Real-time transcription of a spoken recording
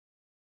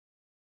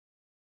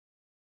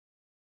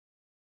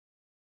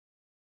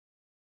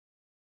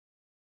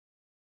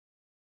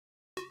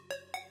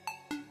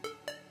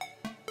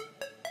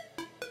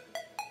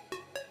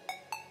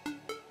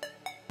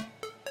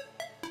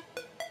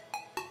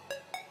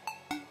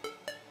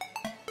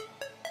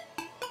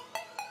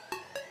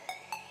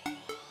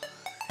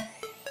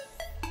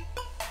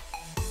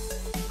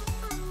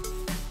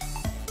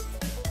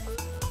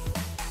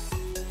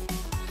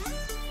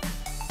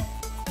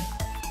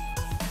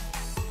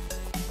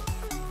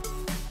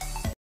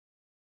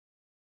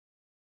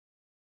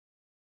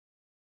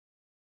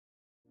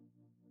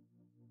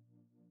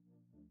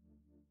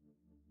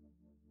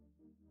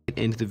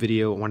Into the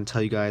video, I want to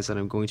tell you guys that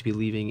I'm going to be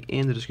leaving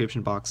in the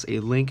description box a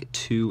link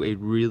to a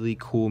really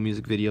cool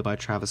music video by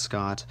Travis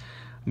Scott.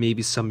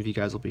 Maybe some of you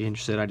guys will be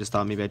interested. I just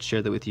thought maybe I'd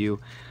share that with you.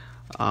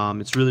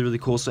 It's really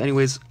cool. So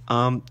anyways,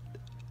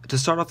 to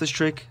start off this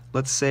trick,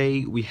 let's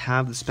say we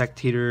have the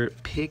spectator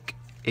pick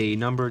a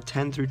number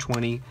 10 through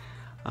 20,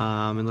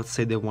 and let's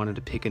say they wanted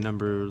to pick a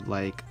number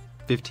like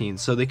 15.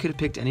 So they could have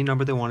picked any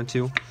number they wanted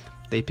to.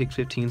 They picked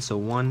 15, so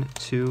 1,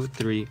 2,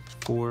 3,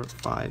 4,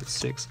 5,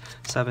 6,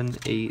 7,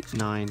 8,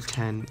 9,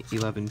 10,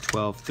 11,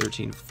 12,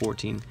 13,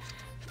 14,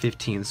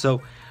 15.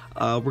 So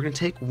we're going to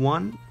take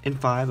 1 and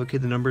 5, okay,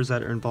 the numbers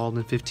that are involved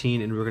in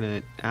 15, and we're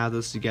going to add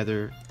those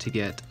together to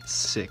get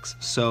 6.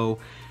 So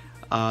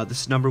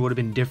this number would have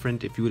been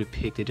different if you would have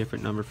picked a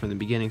different number from the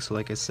beginning. So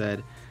like I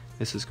said,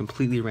 this is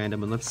completely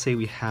random, and let's say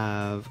we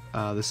have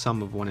the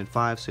sum of 1 and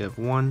 5, so we have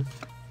 1,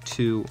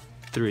 2,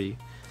 3,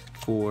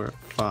 4,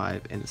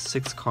 5, and the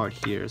 6th card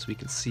here. As we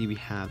can see, we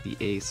have the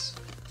ace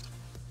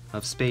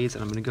of spades,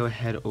 and I'm going to go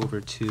ahead over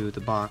to the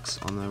box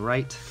on the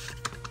right.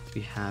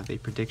 We have a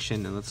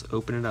prediction, and let's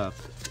open it up.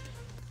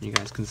 You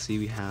guys can see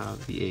we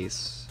have the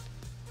ace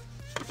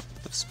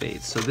of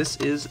spades. So this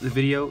is the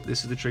video,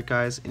 this is the trick,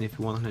 guys, and if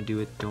you want to know how to do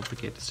it, don't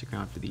forget to stick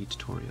around for the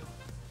tutorial.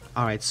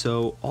 Alright,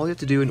 so all you have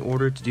to do in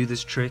order to do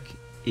this trick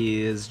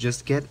is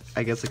just get,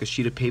 I guess, like a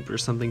sheet of paper or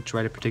something to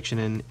write a prediction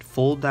in,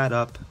 fold that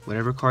up,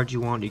 whatever card you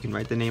want, you can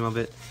write the name of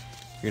it.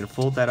 You're going to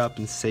fold that up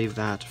and save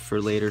that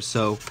for later.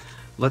 So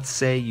let's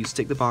say you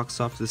stick the box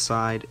off to the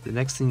side. The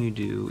next thing you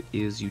do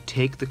is you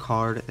take the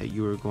card that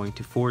you are going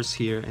to force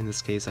here. In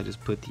this case, I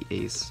just put the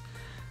ace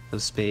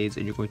of spades,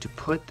 and you're going to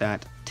put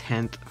that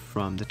 10th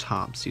from the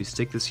top. So you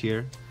stick this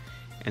here,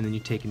 and then you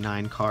take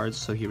 9 cards.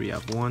 So here we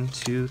have 1,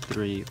 2,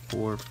 3,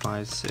 4,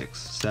 5, 6,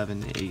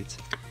 7, 8,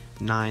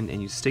 9,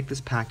 and you stick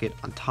this packet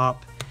on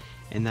top,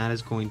 and that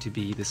is going to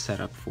be the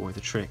setup for the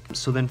trick.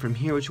 So then from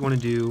here, what you want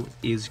to do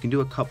is you can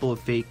do a couple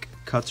of fake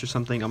cuts or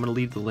something. I'm going to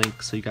leave the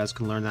link so you guys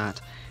can learn that,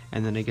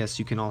 and then I guess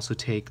you can also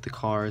take the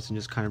cards and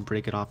just kind of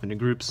break it off into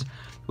groups.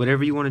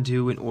 Whatever you want to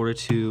do in order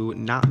to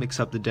not mix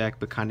up the deck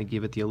but kind of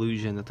give it the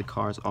illusion that the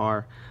cards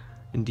are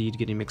indeed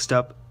getting mixed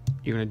up,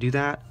 you're going to do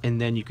that, and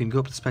then you can go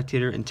up to the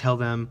spectator and tell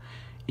them,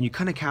 and you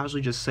kind of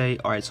casually just say,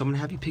 alright, so I'm going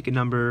to have you pick a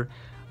number,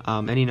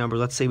 any number,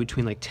 let's say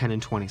between like 10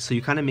 and 20. So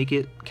you kind of make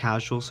it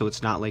casual, so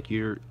it's not like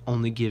you're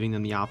only giving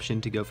them the option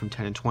to go from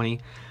 10 and 20.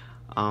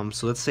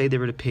 So let's say they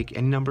were to pick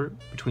any number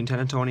between 10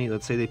 and 20.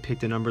 Let's say they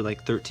picked a number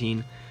like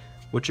 13.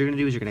 What you're going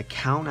to do is you're going to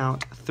count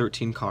out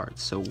 13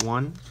 cards. So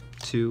 1,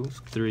 2,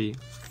 3,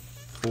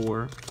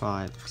 4,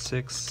 5,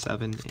 6,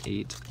 7,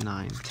 8,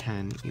 9,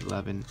 10,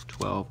 11,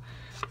 12,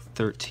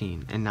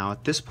 13. And now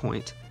at this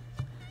point,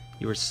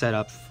 you are set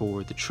up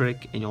for the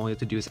trick, and all you have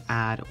to do is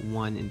add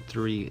 1 and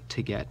 3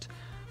 to get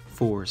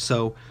 4.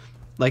 So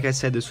like I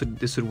said, this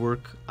would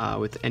work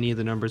with any of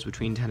the numbers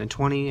between 10 and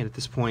 20, and at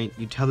this point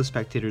you tell the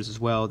spectators as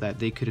well that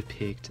they could have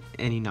picked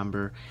any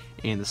number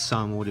and the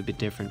sum would have been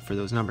different for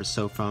those numbers.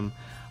 So from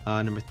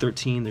number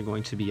 13, they're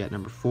going to be at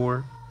number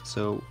 4,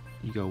 so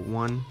you go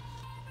 1,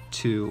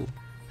 2,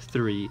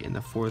 3, and the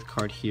 4th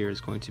card here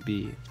is going to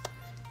be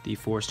the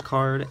forced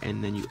card,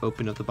 and then you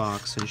open up the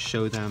box and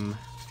show them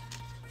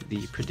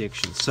the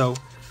prediction. So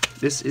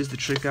this is the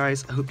trick,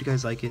 guys. I hope you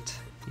guys like it,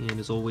 and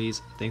as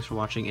always, thanks for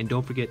watching, and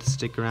don't forget to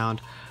stick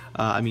around.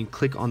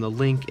 Click on the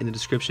link in the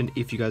description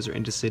if you guys are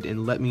interested,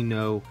 and let me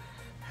know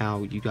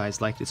how you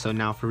guys liked it. So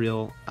now for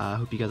real, I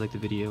hope you guys liked the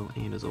video,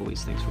 and as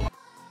always, thanks for watching.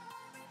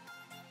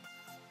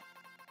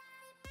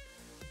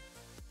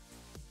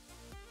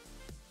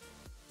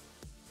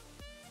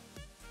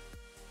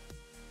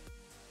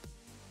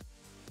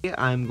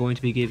 I'm going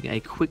to be giving a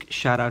quick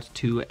shout out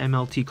to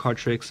MLT Card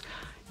Tricks.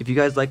 If you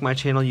guys like my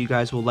channel, you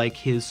guys will like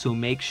his, so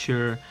make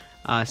sure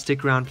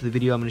stick around for the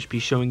video I'm going to be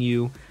showing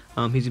you. He's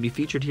going to be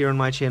featured here on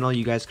my channel.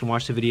 You guys can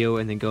watch the video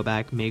and then go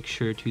back. Make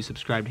sure to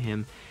subscribe to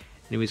him.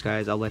 Anyways,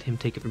 guys, I'll let him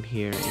take it from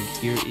here, and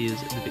here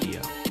is the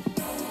video.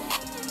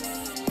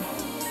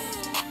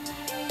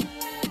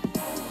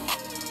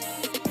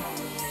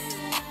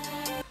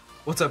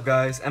 What's up,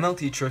 guys?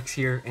 MLT Tricks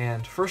here,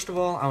 and first of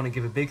all, I want to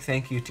give a big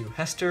thank you to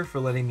Hester for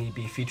letting me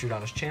be featured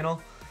on his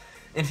channel.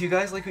 And if you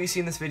guys like what you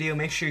see in this video,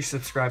 make sure you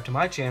subscribe to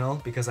my channel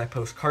because I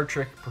post card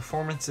trick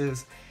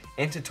performances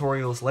and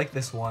tutorials like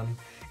this one,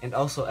 and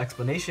also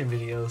explanation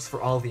videos for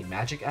all the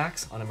magic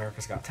acts on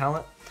America's Got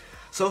Talent.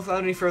 So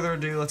without any further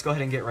ado, let's go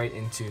ahead and get right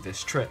into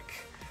this trick.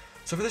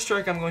 So for this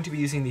trick, I'm going to be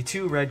using the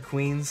 2 red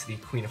queens, the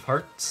Queen of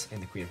Hearts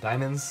and the Queen of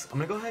Diamonds. I'm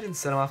going to go ahead and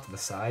set them off to the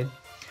side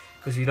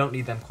because you don't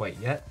need them quite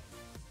yet.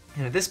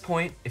 And at this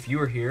point, if you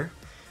were here,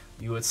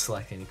 you would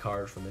select any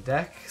card from the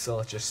deck. So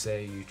let's just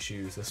say you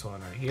choose this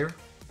one right here.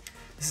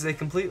 This is a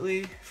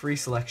completely free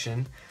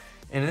selection,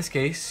 and in this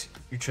case,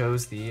 you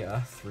chose the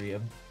three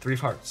of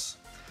Hearts.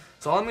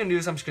 So all I'm going to do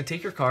is I'm just going to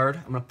take your card,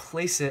 I'm going to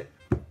place it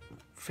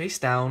face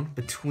down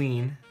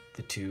between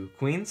the 2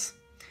 queens,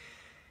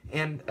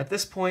 and at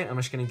this point, I'm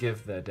just going to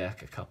give the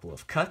deck a couple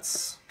of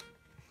cuts,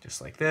 just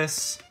like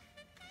this.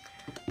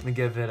 I'm going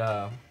to give it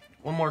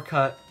one more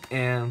cut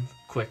and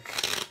quick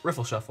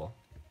riffle shuffle.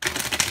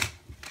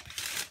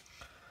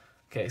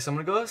 Okay, so I'm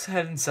going to go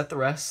ahead and set the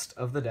rest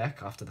of the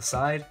deck off to the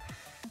side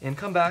and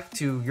come back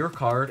to your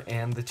card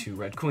and the 2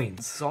 red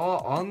queens. So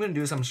all I'm going to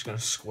do is I'm just going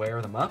to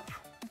square them up.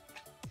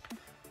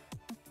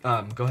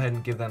 Go ahead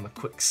and give them a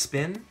quick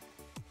spin.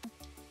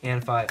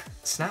 And if I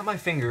snap my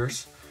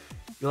fingers,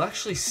 you'll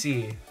actually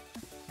see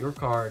your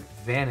card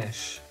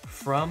vanish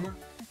from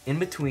in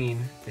between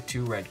the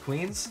 2 red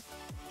queens,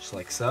 just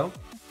like so.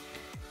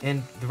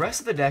 And the rest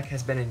of the deck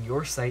has been in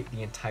your sight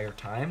the entire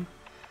time.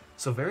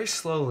 So very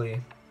slowly,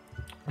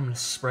 I'm going to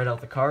spread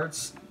out the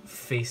cards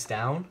face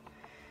down.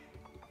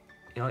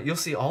 You'll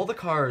see all the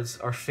cards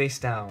are face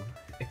down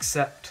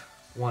except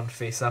one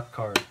face up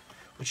card,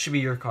 which should be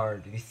your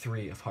card, the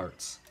 3 of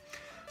hearts.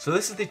 So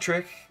this is the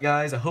trick,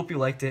 guys. I hope you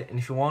liked it, and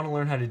if you want to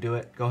learn how to do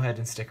it, go ahead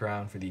and stick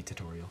around for the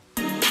tutorial.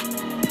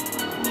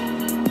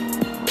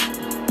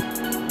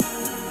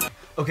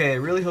 Okay, I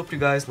really hope you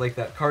guys like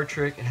that card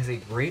trick. It has a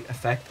great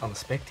effect on the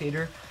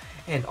spectator,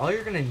 and all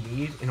you're going to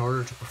need in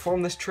order to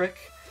perform this trick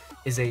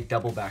is a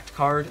double-backed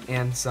card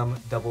and some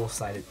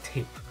double-sided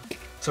tape.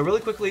 So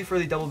really quickly for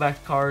the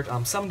double-backed card,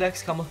 some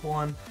decks come with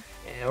one,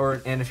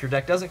 and if your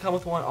deck doesn't come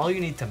with one, all you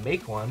need to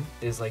make one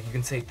is, like, you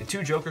can take the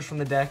 2 jokers from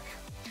the deck,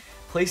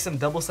 place some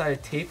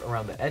double-sided tape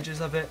around the edges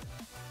of it,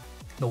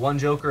 the 1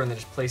 joker, and then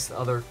just place the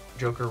other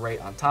joker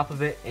right on top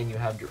of it, and you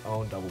have your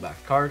own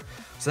double-backed card.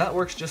 So that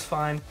works just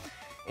fine.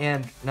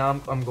 And now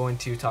I'm going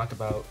to talk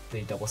about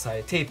the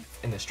double-sided tape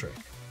in this trick.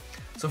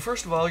 So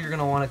first of all, you're going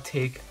to want to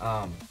take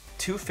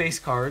 2 face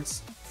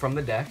cards from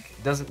the deck.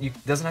 It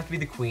doesn't have to be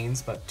the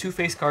queens, but 2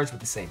 face cards with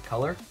the same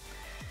color.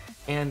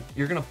 And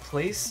you're going to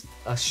place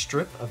a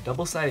strip of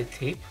double-sided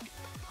tape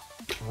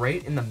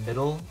right in the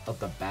middle of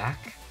the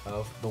back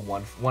of the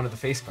one of the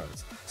face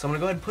cards. So I'm going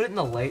to go ahead and put it in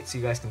the light so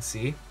you guys can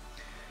see.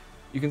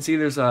 You can see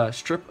there's a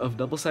strip of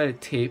double-sided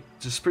tape,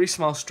 just a pretty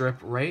small strip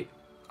right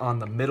on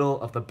the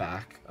middle of the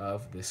back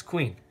of this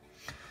queen.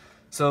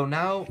 So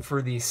now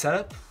for the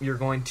setup, you're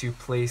going to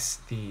place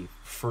the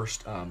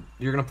first,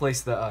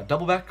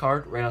 double back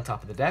card right on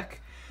top of the deck,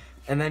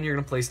 and then you're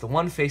going to place the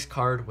 1 face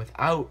card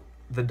without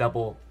the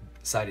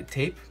double-sided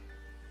tape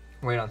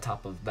right on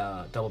top of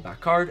the double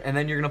back card, and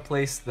then you're going to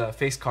place the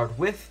face card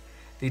with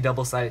the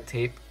double-sided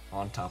tape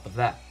on top of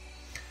that.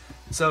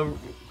 So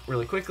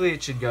really quickly,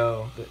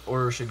 the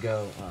order should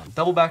go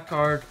double back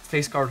card,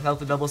 face card without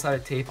the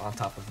double-sided tape on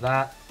top of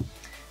that,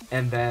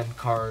 and then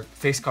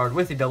face card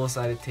with the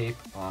double-sided tape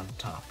on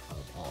top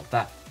of all of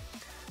that.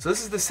 So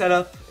this is the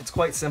setup. It's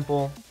quite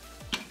simple.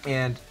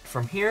 And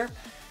from here,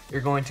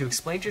 you're going to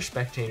explain to your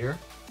spectator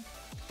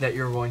that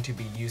you're going to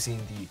be using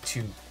the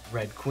 2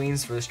 red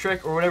queens for this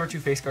trick, or whatever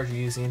 2 face cards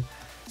you're using.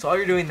 So all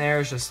you're doing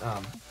there is just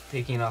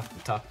taking off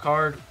the top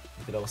card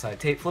with the double-sided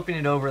tape, flipping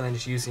it over, and then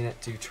just using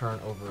it to turn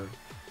over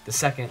the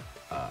second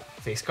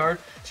face card.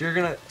 So you're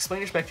going to explain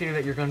to your spectator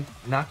that you're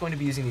not going to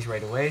be using these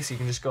right away, so you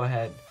can just go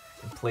ahead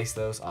and place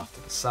those off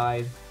to the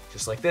side,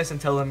 just like this, and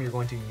tell them you're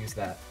going to use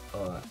that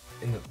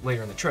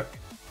later in the trick.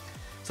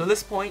 So at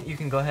this point, you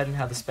can go ahead and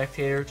have the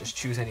spectator just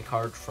choose any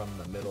card from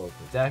the middle of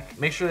the deck.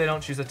 Make sure they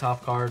don't choose the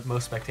top card.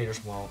 Most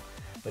spectators won't,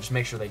 but just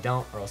make sure they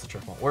don't, or else the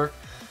trick won't work.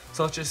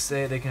 So let's just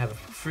say they can have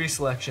free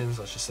selections.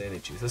 Let's just say they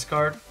choose this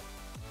card.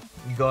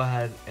 You go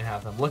ahead and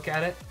have them look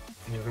at it,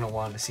 and you're going to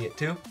want to see it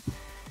too.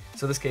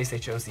 So in this case, they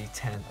chose the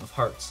 10 of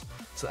hearts.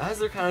 So as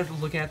they're kind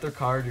of looking at their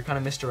card, you're kind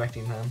of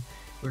misdirecting them.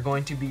 We're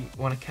going to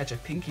want to catch a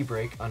pinky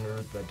break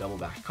under the double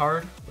back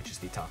card, which is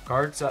the top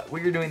card. So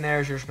what you're doing there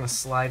is you're just going to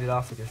slide it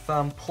off with your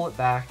thumb, pull it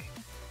back,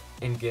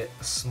 and get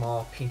a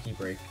small pinky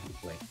break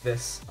like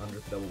this under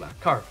the double back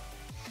card.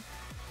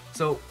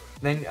 So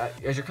then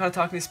as you're kind of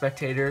talking to the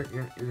spectator,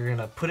 you're going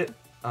to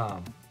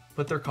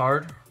put their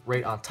card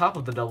right on top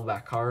of the double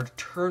back card,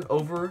 turn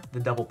over the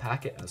double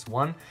packet as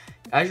 1.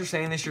 As you're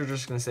saying this, you're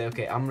just going to say,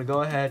 okay, I'm going to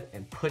go ahead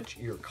and put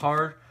your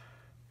card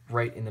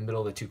right in the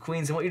middle of the 2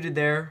 queens. And what you did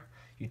there,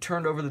 you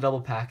turned over the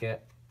double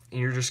packet, and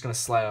you're just going to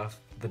slide off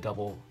the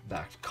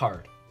double-backed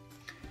card.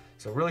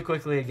 So really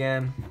quickly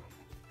again,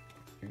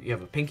 you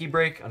have a pinky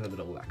break under the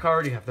double-back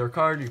card, you have their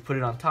card, you put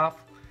it on top,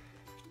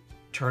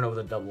 turn over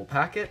the double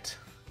packet,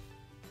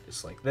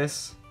 just like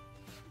this,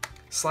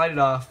 slide it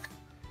off,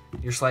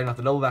 you're sliding off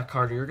the double-back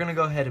card, and you're going to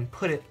go ahead and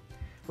put it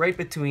right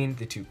between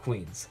the 2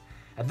 queens.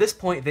 At this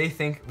point, they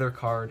think their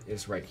card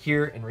is right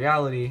here. In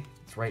reality,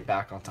 it's right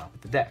back on top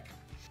of the deck.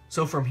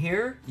 So from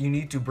here, you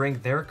need to bring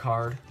their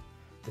card,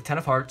 the 10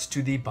 of hearts,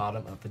 to the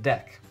bottom of the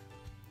deck.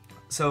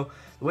 So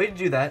the way to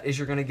do that is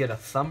you're going to get a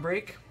thumb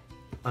break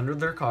under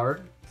their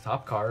card,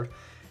 top card,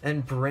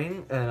 and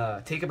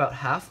take about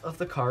half of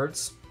the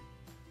cards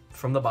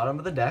from the bottom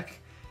of the deck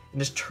and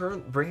just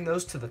bring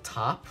those to the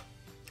top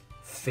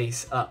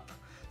face up.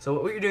 So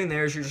what you're doing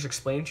there is you're just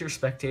explaining to your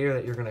spectator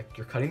that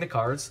you're cutting the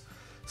cards.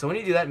 So when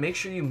you do that, make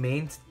sure you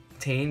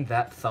maintain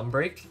that thumb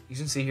break. You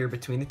can see here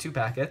between the 2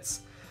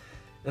 packets.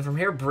 Then from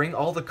here, bring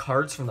all the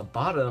cards from the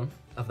bottom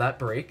of that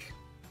break.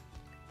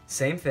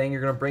 Same thing,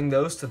 you're going to bring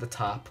those to the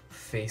top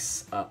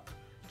face up,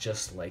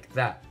 just like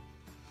that.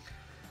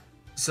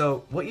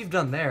 So what you've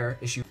done there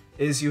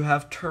is you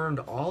have turned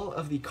all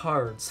of the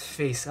cards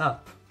face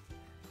up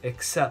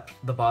except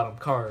the bottom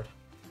card.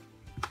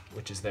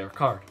 which is their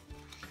card.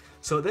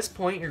 So at this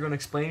point, you're going to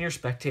explain to your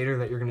spectator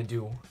that you're going to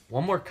do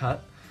one more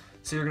cut.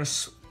 So you're going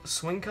to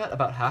swing cut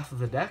about half of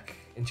the deck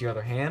into your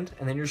other hand,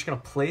 and then you're just going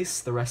to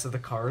place the rest of the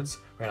cards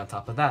right on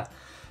top of that.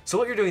 So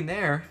what you're doing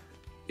there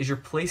is you're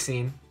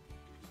placing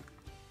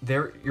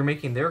you're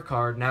making their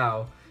card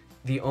now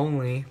the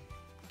only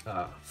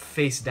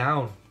face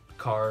down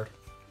card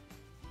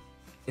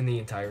in the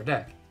entire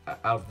deck, out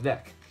of the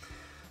deck.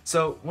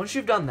 So once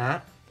you've done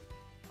that,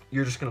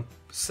 you're just going to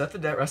set the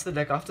rest of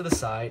the deck off to the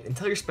side and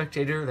tell your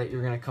spectator that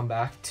you're going to come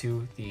back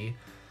to the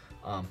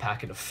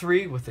packet of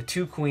 3 with the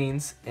 2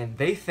 queens, and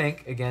they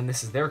think, again,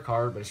 this is their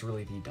card, but it's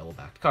really the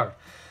double-backed card.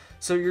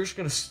 So you're just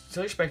going to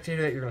tell your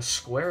spectator that you're going to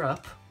square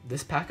up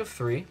this pack of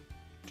 3,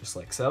 just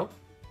like so.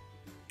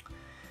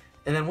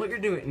 And then what you're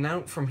doing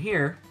now from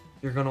here,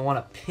 you're going to want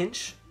to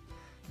pinch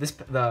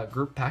the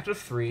group packet of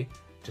 3,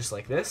 just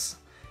like this.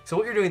 So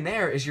what you're doing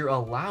there is you're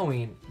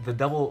allowing the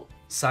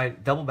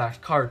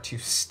double-backed card to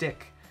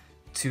stick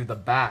to the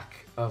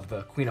back of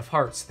the Queen of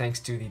Hearts thanks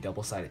to the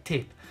double-sided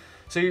tape.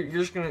 So you're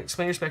just going to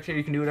explain to your spectator,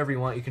 you can do whatever you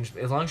want. You can just,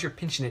 as long as you're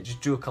pinching it,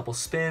 just do a couple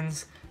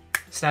spins,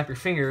 snap your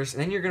fingers,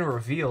 and then you're going to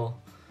reveal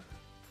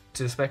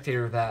to the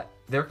spectator that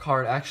their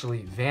card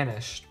actually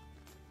vanished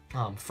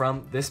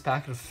from this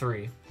packet of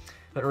 3.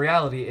 But in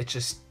reality, it's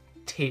just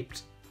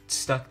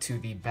stuck to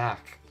the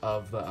back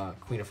of the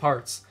Queen of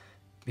Hearts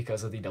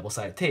because of the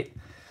double-sided tape.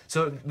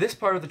 So this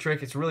part of the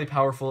trick, it's really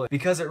powerful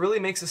because it really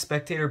makes the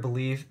spectator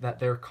believe that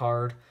their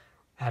card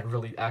had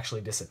really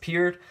actually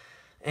disappeared.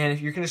 And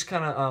if you can just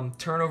kind of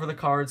turn over the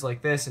cards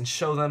like this and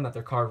show them that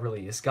their card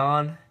really is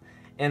gone.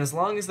 And as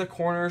long as the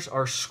corners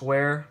are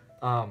square,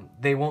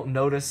 they won't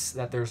notice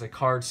that there's a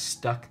card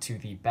stuck to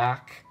the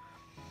back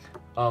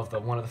of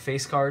one of the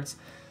face cards.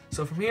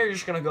 So from here, you're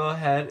just going to go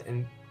ahead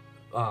and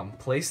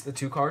place the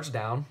 2 cards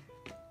down,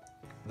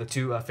 the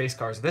 2 face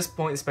cards. At this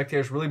point, the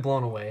spectator is really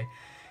blown away.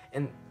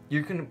 And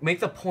you can make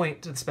the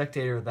point to the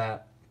spectator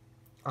that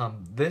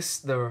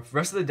the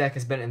rest of the deck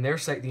has been in their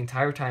sight the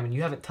entire time and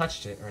you haven't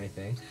touched it or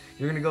anything.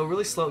 You're going to go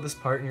really slow at this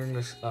part, and you're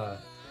going to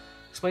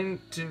explain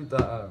to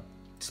the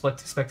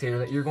spectator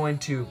that you're going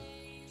to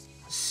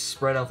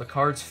spread out the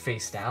cards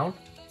face down.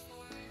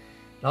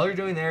 And all you're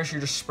doing there is you're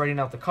just spreading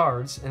out the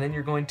cards, and then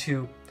you're going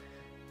to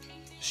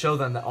show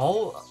them that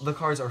all the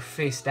cards are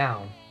face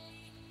down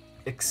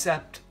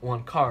except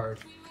one card,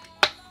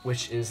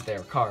 which is their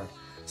card.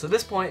 So at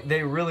this point,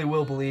 they really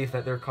will believe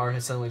that their card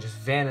has suddenly just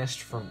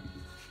vanished from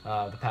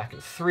the packet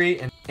of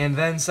 3, and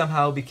then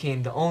somehow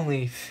became the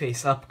only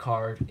face-up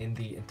card in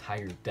the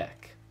entire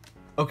deck.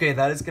 Okay,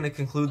 that is going to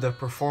conclude the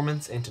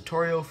performance and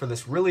tutorial for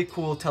this really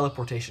cool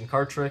teleportation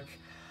card trick.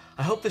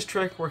 I hope this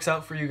trick works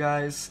out for you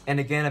guys, and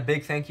again, a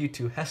big thank you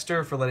to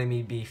Hester for letting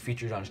me be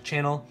featured on his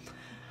channel.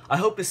 I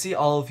hope to see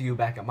all of you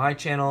back at my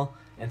channel,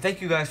 and thank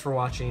you guys for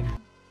watching.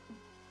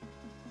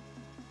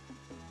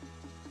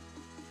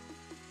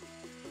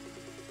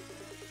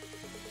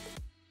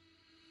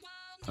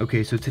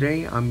 Okay, so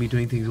today I'm going to be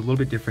doing things a little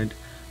bit different.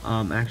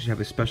 I actually have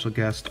a special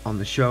guest on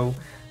the show,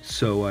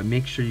 so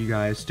make sure you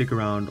guys stick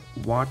around,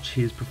 watch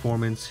his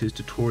performance, his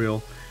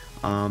tutorial.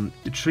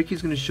 The trick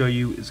he's going to show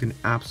you is going to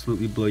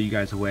absolutely blow you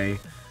guys away.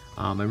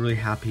 I'm really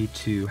happy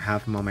to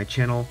have him on my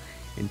channel,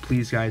 and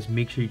please guys,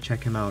 make sure you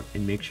check him out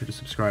and make sure to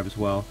subscribe as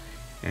well.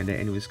 And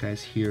anyways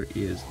guys, here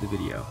is the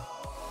video.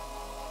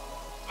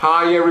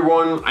 Hi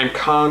everyone, I'm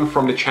Khan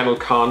from the channel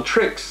Khan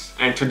Tricks,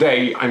 and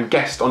today I'm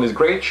guest on this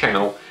great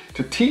channel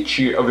to teach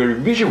you a very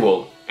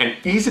visual and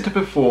easy to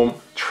perform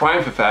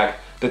triumph effect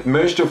that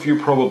most of you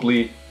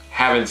probably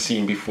haven't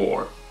seen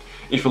before.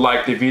 If you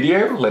like the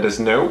video, let us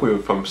know with a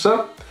thumbs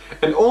up,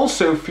 and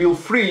also feel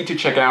free to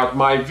check out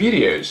my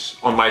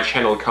videos on my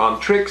channel Khan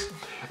Tricks,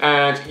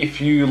 and if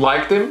you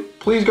like them,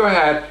 please go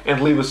ahead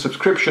and leave a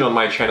subscription on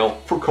my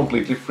channel for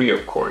completely free,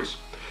 of course.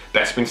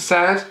 That's been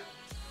said,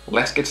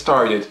 let's get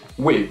started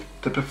with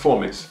the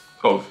performance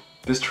of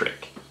this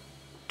trick.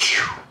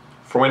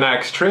 For my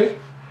next trick,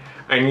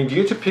 I need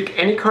you to pick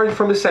any card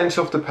from the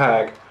center of the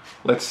pack,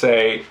 let's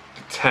say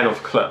the 10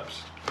 of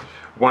clubs.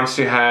 Once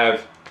you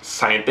have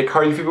signed the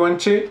card if you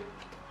want to,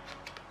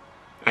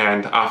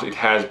 and after it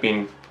has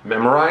been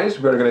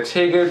memorized, we're going to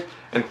take it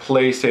and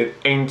place it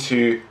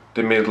into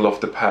the middle of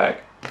the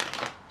pack,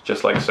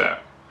 just like so.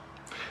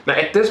 Now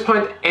at this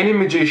point, any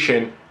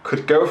magician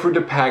could go through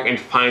the pack and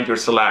find your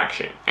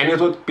selection, and it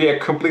would be a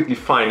completely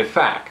fine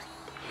effect.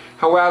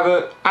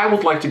 However, I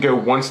would like to go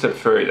one step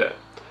further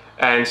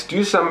and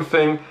do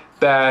something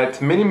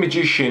that many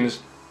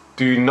magicians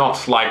do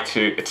not like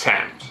to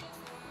attempt.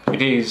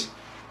 It is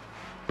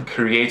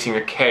creating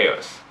a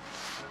chaos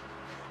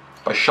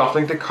by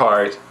shuffling the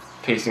card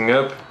facing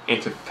up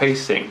into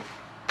facing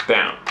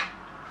down,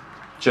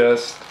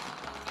 just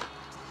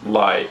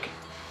like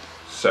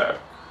so.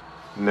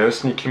 No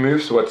sneaky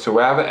moves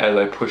whatsoever as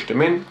I push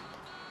them in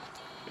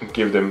and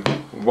give them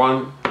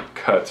one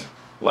cut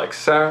like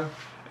so.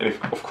 And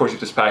if, of course,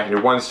 if the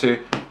spectator wants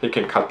to, he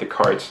can cut the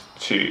cards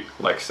too,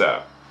 like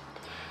so.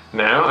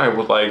 Now I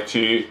would like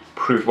to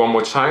prove one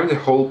more time the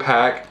whole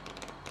pack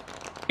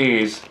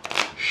is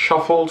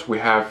shuffled. We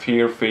have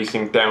here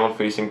facing down,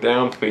 facing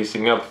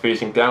up,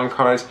 facing down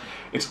cards.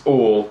 It's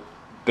all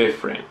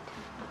different.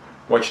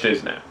 Watch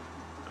this now.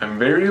 I'm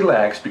very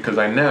relaxed because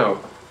I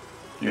know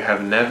you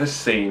have never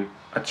seen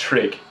a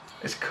trick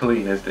as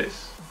clean as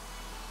this.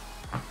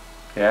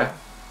 Yeah?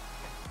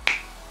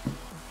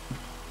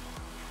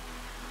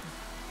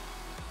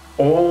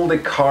 All the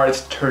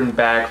cards turn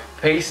back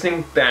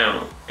facing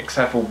down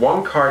except for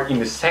one card in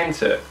the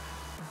center,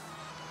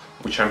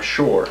 which I'm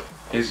sure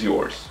is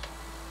yours.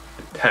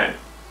 The 10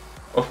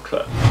 of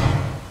clubs.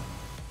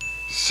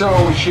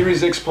 So here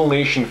is the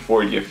explanation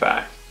for the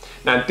effect.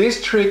 Now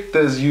this trick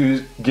does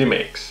use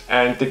gimmicks,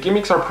 and the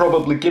gimmicks are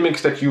probably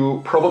gimmicks that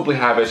you probably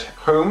have at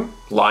home,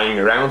 lying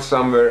around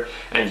somewhere,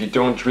 and you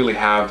don't really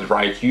have the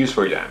right use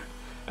for them.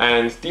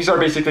 And these are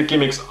basically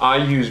gimmicks I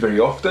use very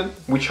often,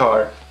 which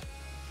are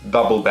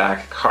double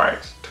back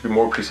cards. To be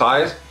more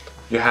precise,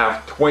 you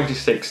have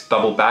 26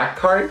 double back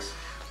cards,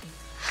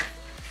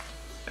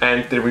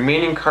 and the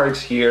remaining cards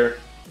here,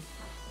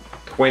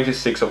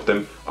 26 of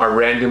them, are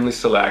randomly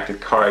selected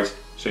cards.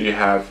 So you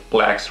have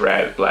blacks,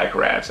 red, black,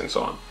 reds, and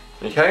so on.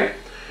 Okay?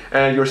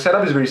 And your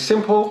setup is very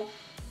simple.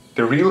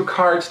 The real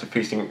cards, the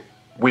facing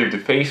with the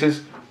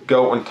faces,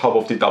 go on top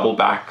of the double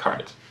back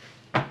cards.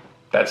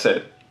 That's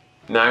it.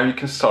 Now you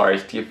can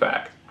start the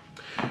effect.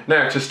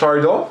 Now to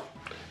start off,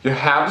 you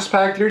have the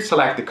spectator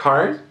select the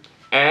card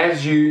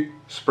as you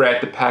spread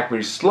the pack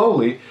very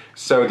slowly,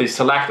 so they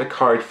select a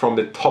card from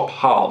the top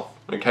half.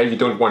 Okay, you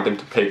don't want them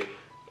to pick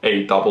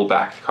a double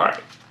backed card.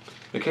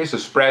 Okay, so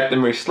spread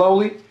them very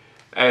slowly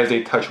as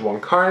they touch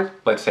one card.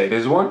 Let's say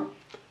this one,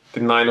 the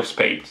 9 of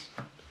spades.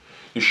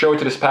 You show it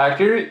to the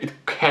spectator. It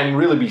can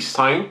really be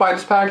signed by the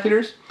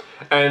spectators,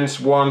 and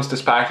once the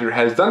spectator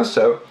has done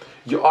so,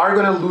 you are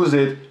gonna lose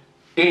it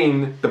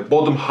in the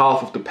bottom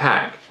half of the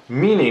pack,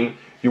 meaning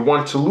you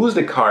want to lose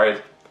the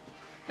card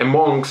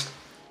amongst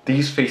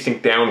these facing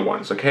down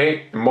ones,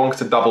 okay? Amongst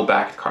the double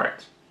backed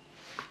cards,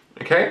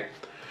 okay?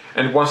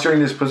 And once you're in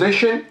this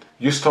position,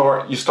 you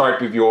start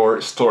with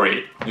your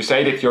story. You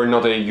say that you're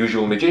not a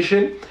usual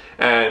magician,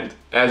 and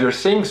as you're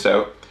saying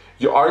so,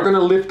 you are gonna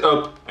lift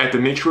up at the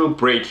natural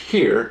break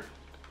here,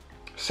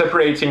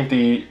 separating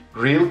the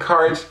real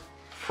cards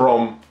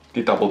from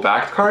the double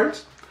backed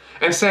cards,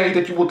 and say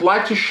that you would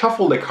like to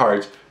shuffle the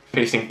cards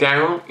facing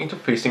down into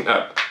facing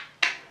up.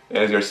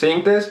 As you're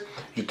saying this,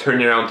 you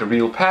turn around the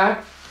real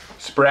pack,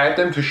 spread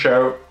them to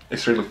show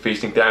it's really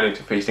facing down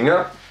into facing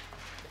up,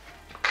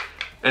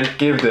 and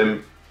give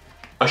them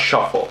a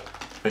shuffle.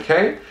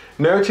 Okay?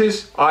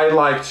 Notice I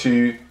like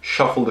to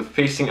shuffle the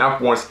facing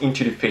up ones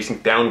into the facing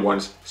down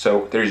ones,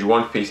 so there's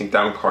one facing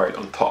down card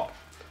on top.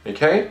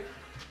 Okay?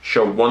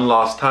 Show one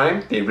last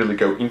time, they really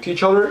go into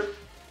each other,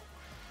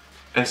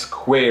 and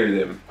square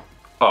them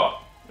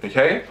up.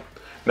 Okay?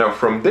 Now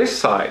from this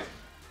side,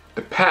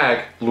 the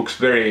pack looks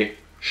very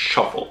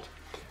shuffled.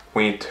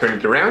 When you turn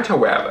it around,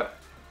 however,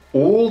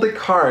 all the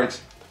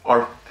cards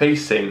are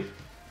facing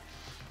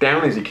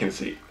down, as you can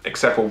see,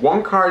 except for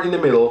one card in the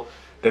middle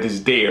that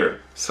is their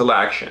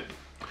selection.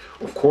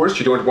 Of course,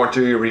 you don't want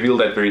to reveal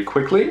that very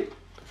quickly,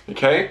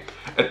 okay?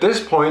 At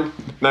this point,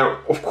 now,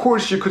 of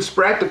course, you could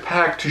spread the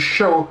pack to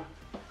show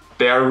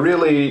they are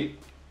really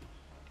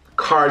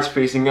cards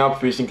facing up,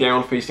 facing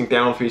down, facing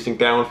down, facing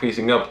down,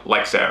 facing up,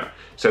 like so.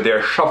 So they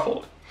are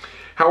shuffled.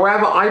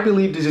 However, I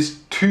believe this is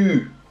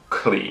too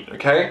clean,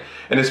 okay?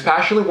 And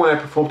especially when I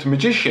perform to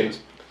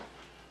magicians,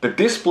 the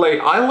display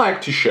I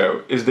like to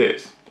show is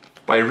this,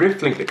 by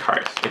riffling the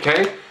cards,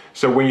 okay?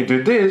 So when you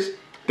do this,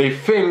 they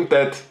think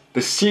that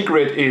the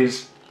secret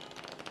is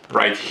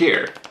right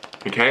here,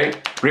 okay?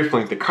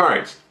 Riffling the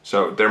cards.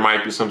 So there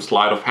might be some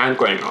sleight of hand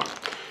going on.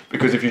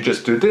 Because if you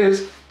just do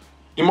this,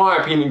 in my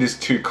opinion, it is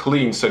too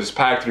clean, so the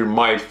spectator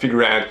might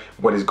figure out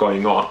what is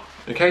going on,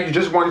 okay? You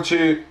just want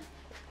to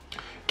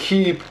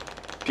keep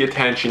the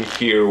attention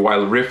here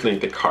while riffling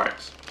the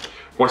cards.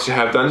 Once you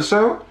have done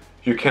so,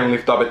 you can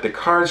lift up at the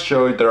cards,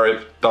 show there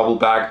are double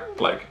back,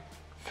 like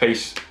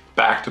face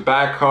back to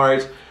back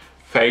cards,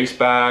 face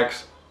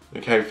backs,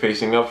 okay,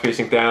 facing up,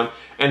 facing down,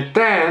 and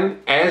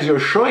then as you're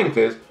showing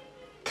this,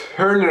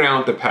 turn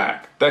around the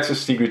pack. That's a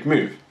secret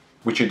move,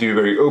 which you do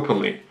very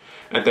openly.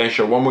 And then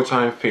show one more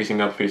time,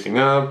 facing up, facing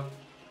down,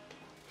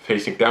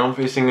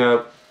 facing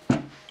up,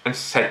 and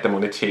set them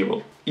on the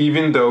table.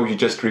 Even though you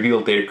just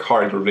revealed their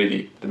card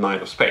already, the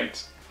 9 of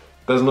spades.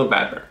 Does not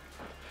matter.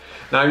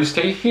 Now you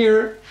stay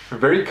here,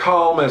 very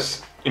calm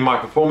as in my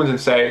performance, and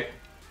say,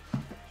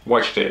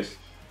 watch this.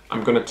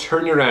 I'm gonna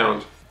turn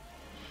around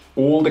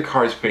all the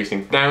cards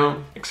facing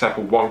down, except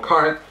for one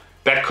card.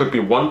 That could be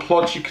one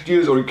plot you could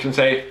use, or you can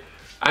say,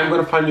 I'm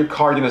gonna find your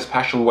card in a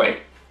special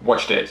way.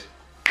 Watch this.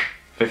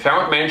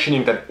 Without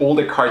mentioning that all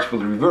the cards will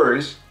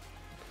reverse,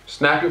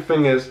 snap your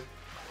fingers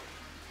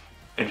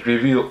and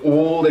reveal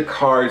all the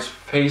cards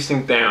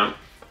facing down,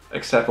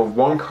 except for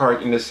one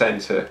card in the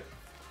center,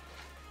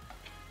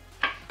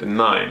 the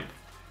 9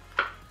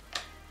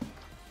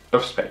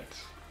 of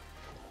spades.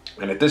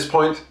 And at this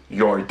point,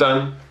 you're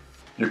done.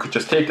 You could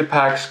just take the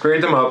pack,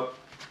 square them up,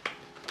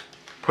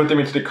 put them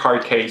into the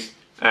card case,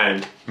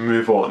 and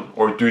move on,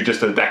 or do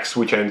just a deck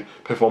switch and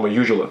perform a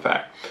usual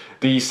effect.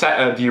 The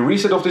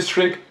reset of this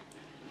trick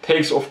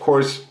takes, of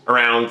course,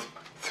 around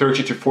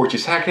 30 to 40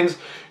 seconds.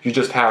 You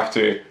just have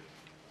to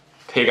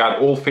take out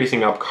all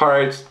facing up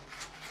cards,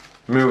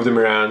 move them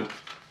around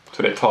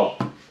to the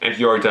top, and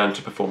you are done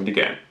to perform the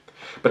game.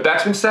 But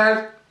that being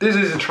said, this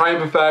is a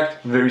triumph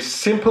effect, very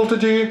simple to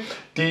do.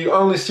 The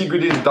only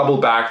secret is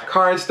double-backed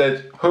cards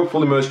that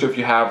hopefully most of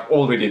you have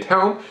already at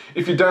home.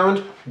 If you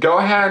don't, go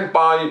ahead and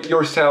buy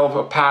yourself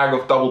a pack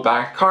of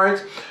double-backed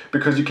cards,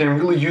 because you can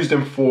really use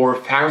them for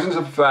thousands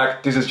of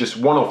effects. This is just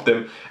one of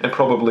them, and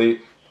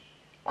probably,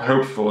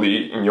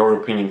 hopefully, in your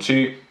opinion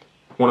too,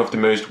 one of the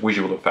most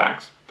visual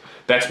effects.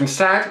 That being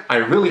said, I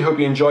really hope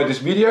you enjoyed this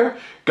video.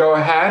 Go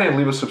ahead and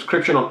leave a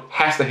subscription on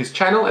His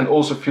channel, and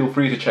also feel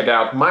free to check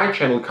out my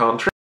channel, Khan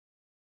Tricks.